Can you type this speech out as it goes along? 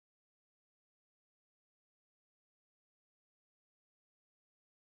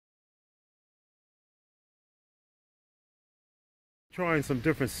Trying some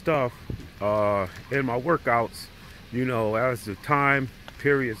different stuff in my workouts, you know, as the time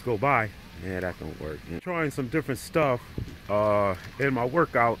periods go by. Yeah, that don't work. Trying some different stuff in my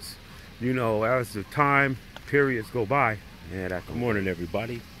workouts, you know, as the time periods go by. Yeah, that don't. Good morning,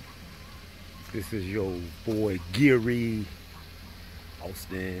 everybody. This is your boy Geary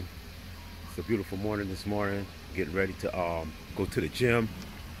Austin. It's a beautiful morning this morning. Getting ready to go to the gym.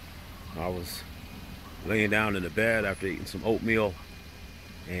 I was laying down in the bed after eating some oatmeal,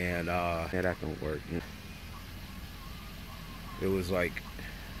 and yeah, that don't work. It was like,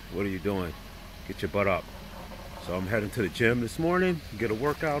 what are you doing? Get your butt up. So I'm heading to the gym this morning, get a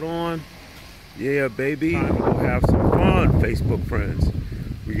workout on. Yeah, baby. Time to go have some fun, Facebook friends.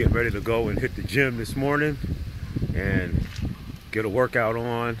 We're getting ready to go and hit the gym this morning and get a workout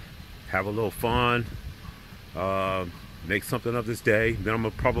on, have a little fun, make something of this day. Then I'm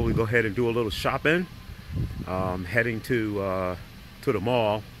gonna probably go ahead and do a little shopping. Heading to the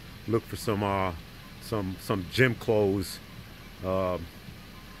mall, look for some gym clothes.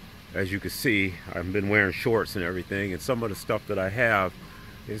 As you can see, I've been wearing shorts and everything, and some of the stuff that I have,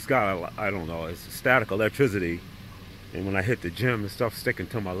 it's got, I don't know, it's static electricity, and when I hit the gym, the stuff's sticking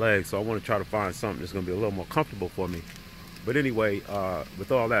to my legs. So I want to try to find something that's going to be a little more comfortable for me. But anyway,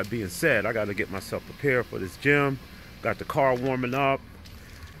 with all that being said, I got to get myself prepared for this gym. Got the car warming up.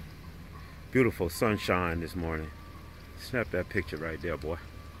 Beautiful sunshine this morning. Snap that picture right there, boy.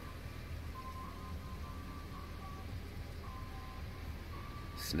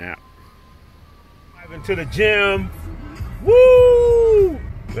 Snap. Driving to the gym. Woo!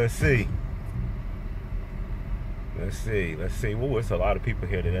 Let's see. Woo, it's a lot of people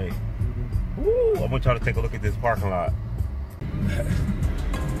here today. Woo! I'm gonna try to take a look at this parking lot.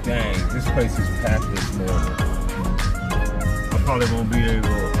 Dang, this place is packed this morning. I probably won't be able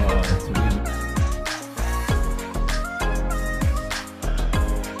to leave.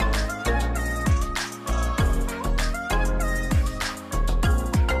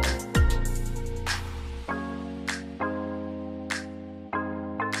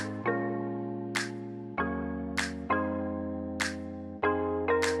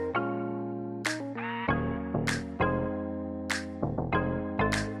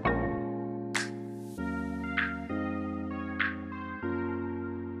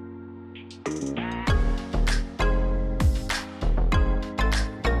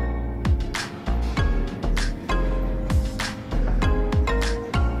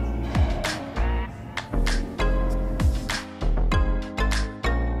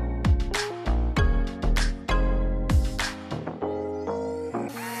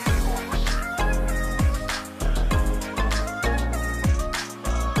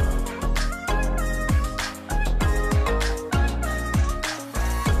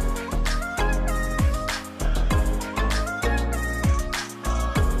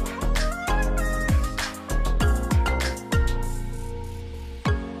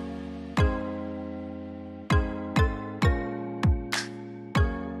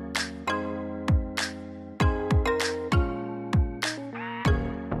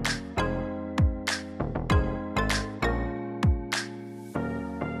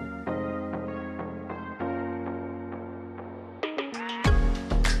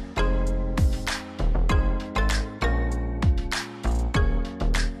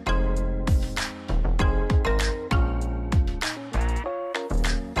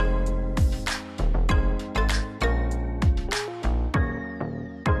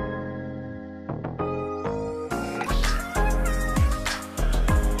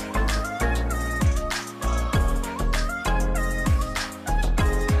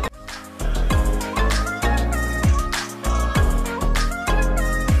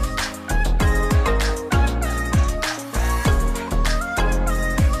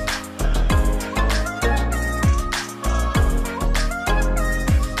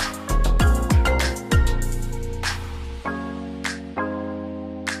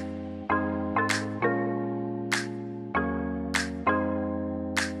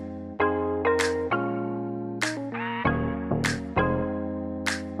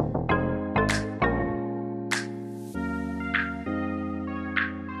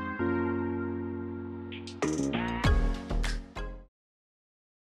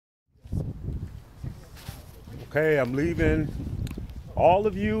 Okay, I'm leaving. All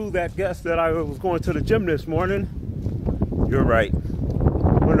of you that guessed that I was going to the gym this morning, you're right.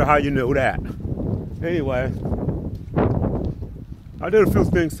 Wonder how you knew that. Anyway, I did a few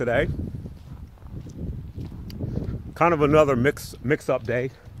things today. Kind of another mix-up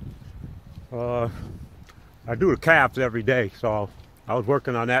day. I do the calves every day, so I was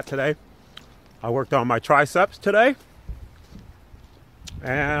working on that today. I worked on my triceps today.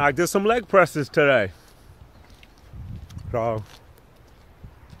 And I did some leg presses today. So,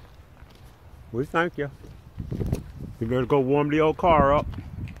 we thank you. We're gonna go warm the old car up.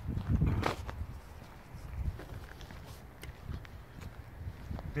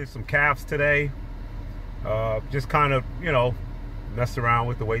 Did some calves today. Just kind of, you know, messed around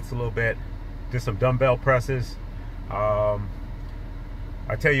with the weights a little bit. Did some dumbbell presses.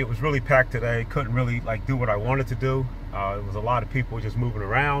 I tell you, it was really packed today. Couldn't really like do what I wanted to do. There was a lot of people just moving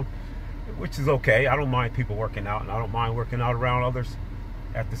around, which is okay. I don't mind people working out, and I don't mind working out around others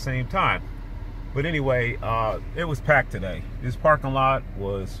at the same time. But anyway, it was packed today. This parking lot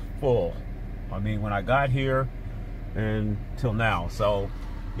was full. I mean, when I got here and till now. So,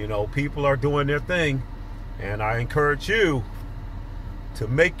 you know, people are doing their thing, and I encourage you to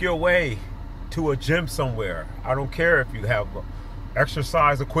make your way to a gym somewhere. I don't care if you have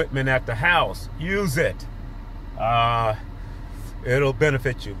exercise equipment at the house. Use it. It'll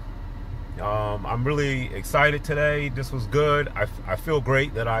benefit you. I'm really excited today. This was good. I feel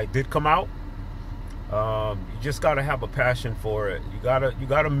great that I did come out. You just got to have a passion for it. You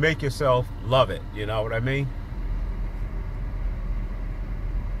gotta make yourself love it. You know what I mean?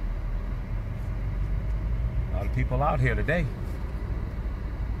 A lot of people out here today.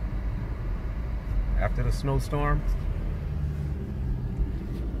 After the snowstorm.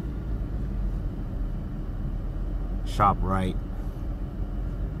 Shop right.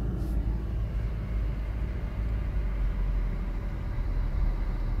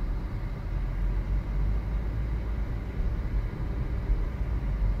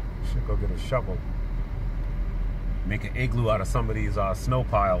 Should go get a shovel. Make an igloo out of some of these snow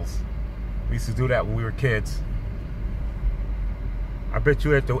piles. We used to do that when we were kids. I bet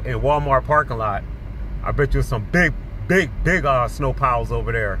you in Walmart parking lot, I bet you some big snow piles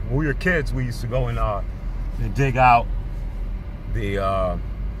over there. When we were kids, we used to go and dig out the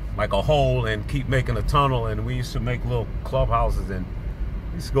like a hole and keep making a tunnel, and we used to make little clubhouses, and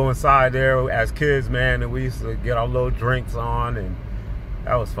we used to go inside there as kids, man, and we used to get our little drinks on, and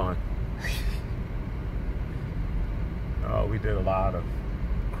that was fun. Oh, we did a lot of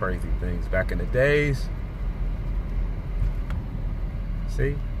crazy things back in the days.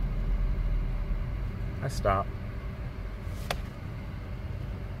 See? I stopped.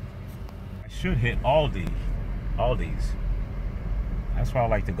 I should hit Aldi's. That's where I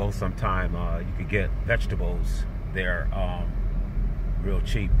like to go sometime. You could get vegetables there real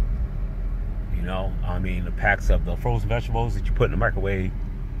cheap. You know, I mean, the packs of the frozen vegetables that you put in the microwave,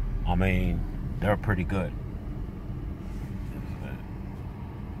 I mean, they're pretty good.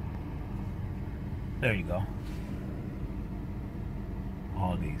 There you go.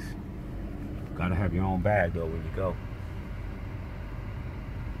 Aldi's. Gotta have your own bag though when you go.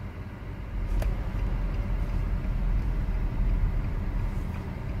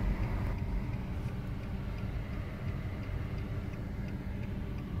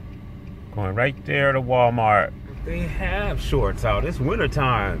 Going right there to Walmart. They have shorts out. It's winter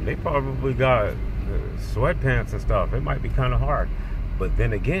time. They probably got sweatpants and stuff. It might be kind of hard. But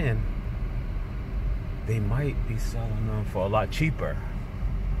then again, they might be selling them for a lot cheaper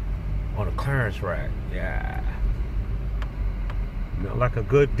on a clearance rack. Yeah. You know, like a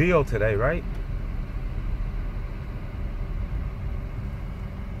good deal today, right?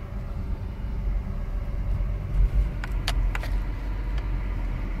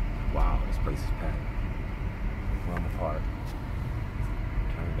 Wow, this place is packed. Run apart.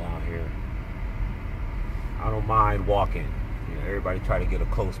 Turn down here. I don't mind walking. You know, everybody try to get a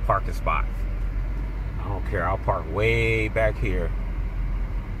close parking spot. I don't care. I'll park way back here.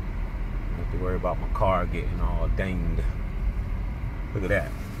 I don't have to worry about my car getting all dinged. Look at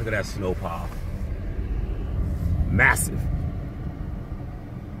that. Look at that snow pile. Massive.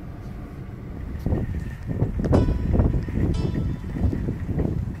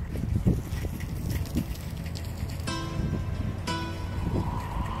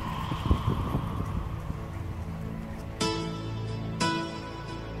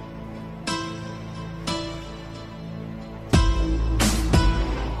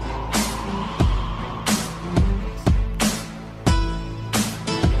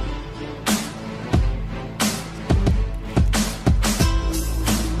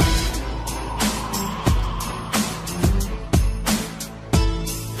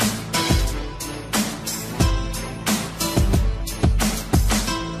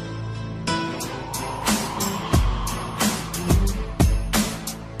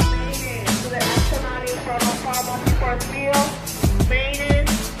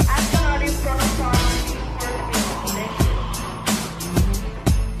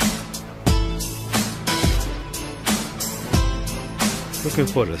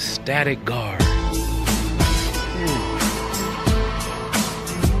 Looking for the static guard.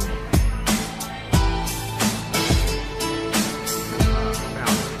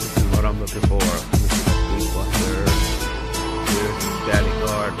 This is what I'm looking for. Here's the static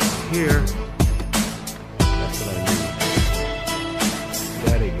guard right here. That's what I need.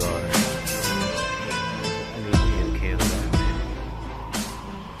 Static guard. I need to be in Canada.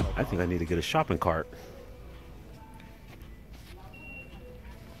 I think I need to get a shopping cart.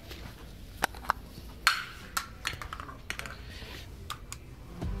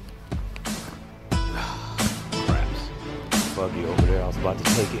 Buggy over there, I was about to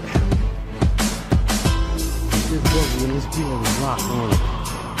take it. This buggy and this people is locked on it.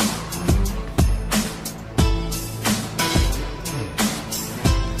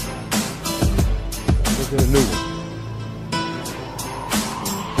 Look at the new one.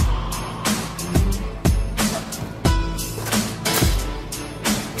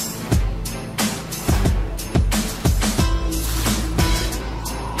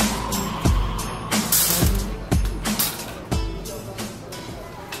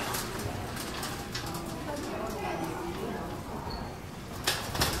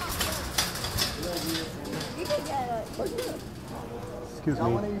 Excuse me.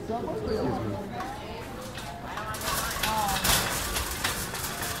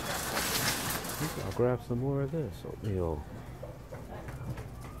 I'll grab some more of this oatmeal.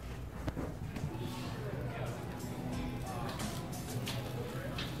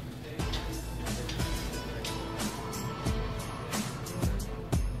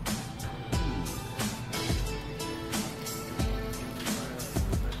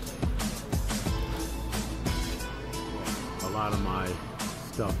 A lot of my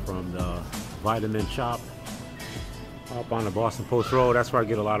stuff from the vitamin shop up on the Boston Post Road. That's where I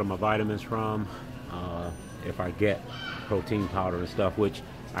get a lot of my vitamins from. If I get protein powder and stuff, which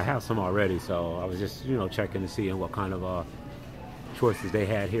I have some already, so I was just, you know, checking to see what kind of choices they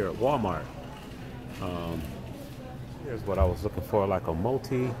had here at Walmart. Here's what I was looking for, like a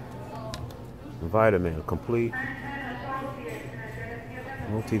multi-vitamin, a complete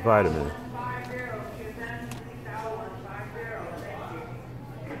multivitamin.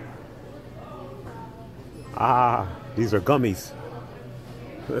 Ah, these are gummies.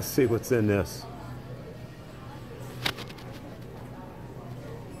 Let's see what's in this.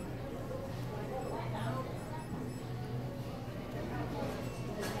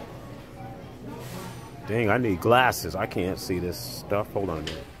 Dang, I need glasses. I can't see this stuff. Hold on a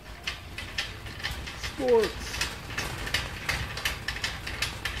minute. Sports.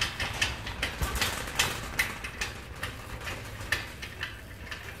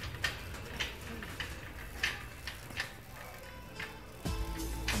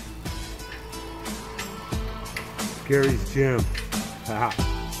 Gary's Gym. Haha.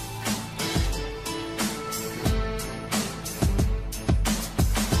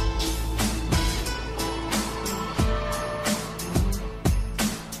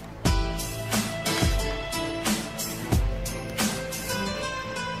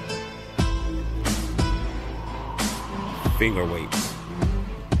 Finger weights.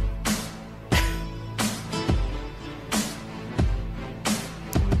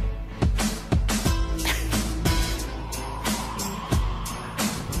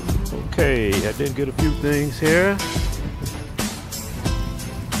 Okay, I did get a few things here.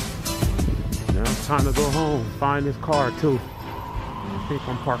 Now it's time to go home, find this car too. I think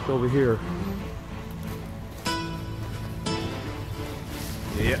I'm parked over here.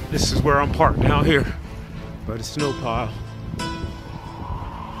 Yeah, this is where I'm parked down here by the snow pile.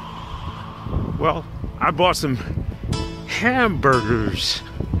 Well, I bought some hamburgers.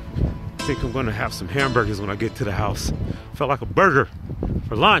 I think I'm gonna have some hamburgers when I get to the house. Felt like a burger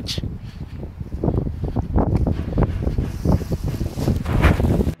for lunch.